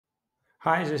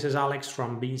Hi, this is Alex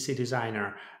from BSC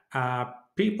Designer.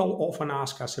 People often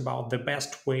ask us about the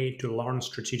best way to learn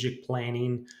strategic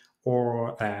planning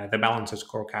or the balanced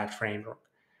scorecard framework.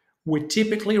 We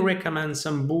typically recommend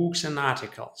some books and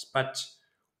articles, but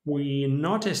we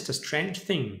noticed a strange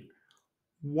thing.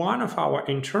 One of our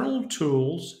internal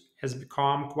tools has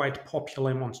become quite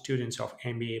popular among students of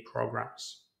MBA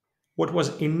programs. What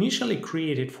was initially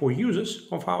created for users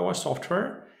of our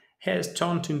software has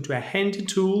turned into a handy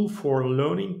tool for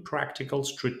learning practical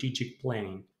strategic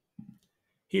planning.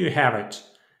 Here you have it.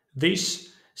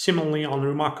 This seemingly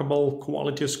unremarkable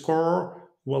quality score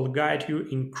will guide you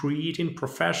in creating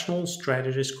professional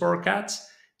strategy scorecards,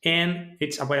 and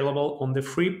it's available on the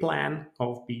free plan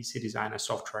of BC Designer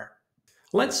software.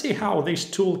 Let's see how this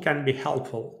tool can be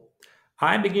helpful.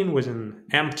 I begin with an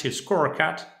empty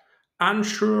scorecard,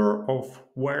 unsure of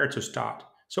where to start.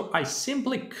 So I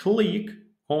simply click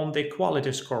on the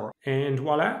quality score, and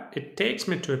voila, it takes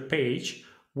me to a page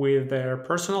with their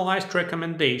personalized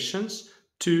recommendations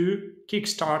to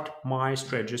kickstart my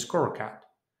strategy scorecard.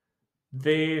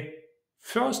 The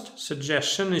first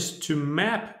suggestion is to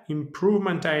map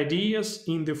improvement ideas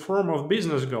in the form of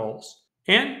business goals.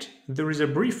 And there is a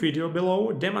brief video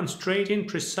below demonstrating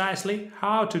precisely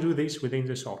how to do this within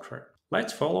the software.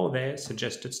 Let's follow the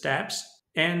suggested steps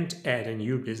and add a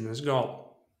new business goal.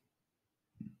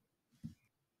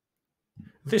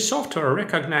 The software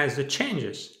recognizes the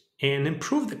changes and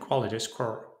improves the quality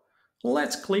score.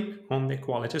 Let's click on the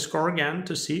quality score again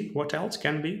to see what else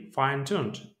can be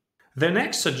fine-tuned. The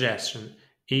next suggestion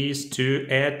is to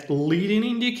add leading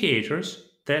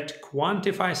indicators that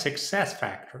quantify success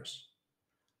factors.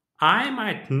 I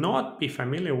might not be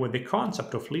familiar with the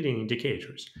concept of leading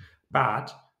indicators,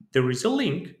 but there is a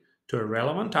link to a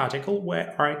relevant article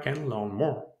where I can learn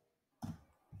more.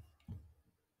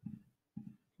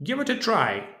 Give it a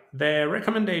try. The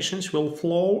recommendations will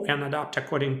flow and adapt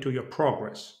according to your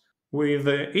progress. With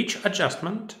each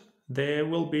adjustment, there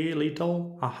will be a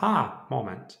little aha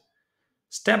moment.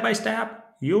 Step by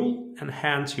step, you'll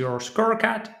enhance your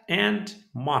scorecard and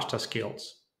master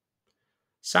skills.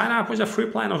 Sign up with a free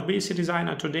plan of BSC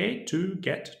Designer today to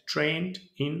get trained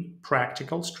in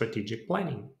practical strategic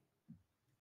planning.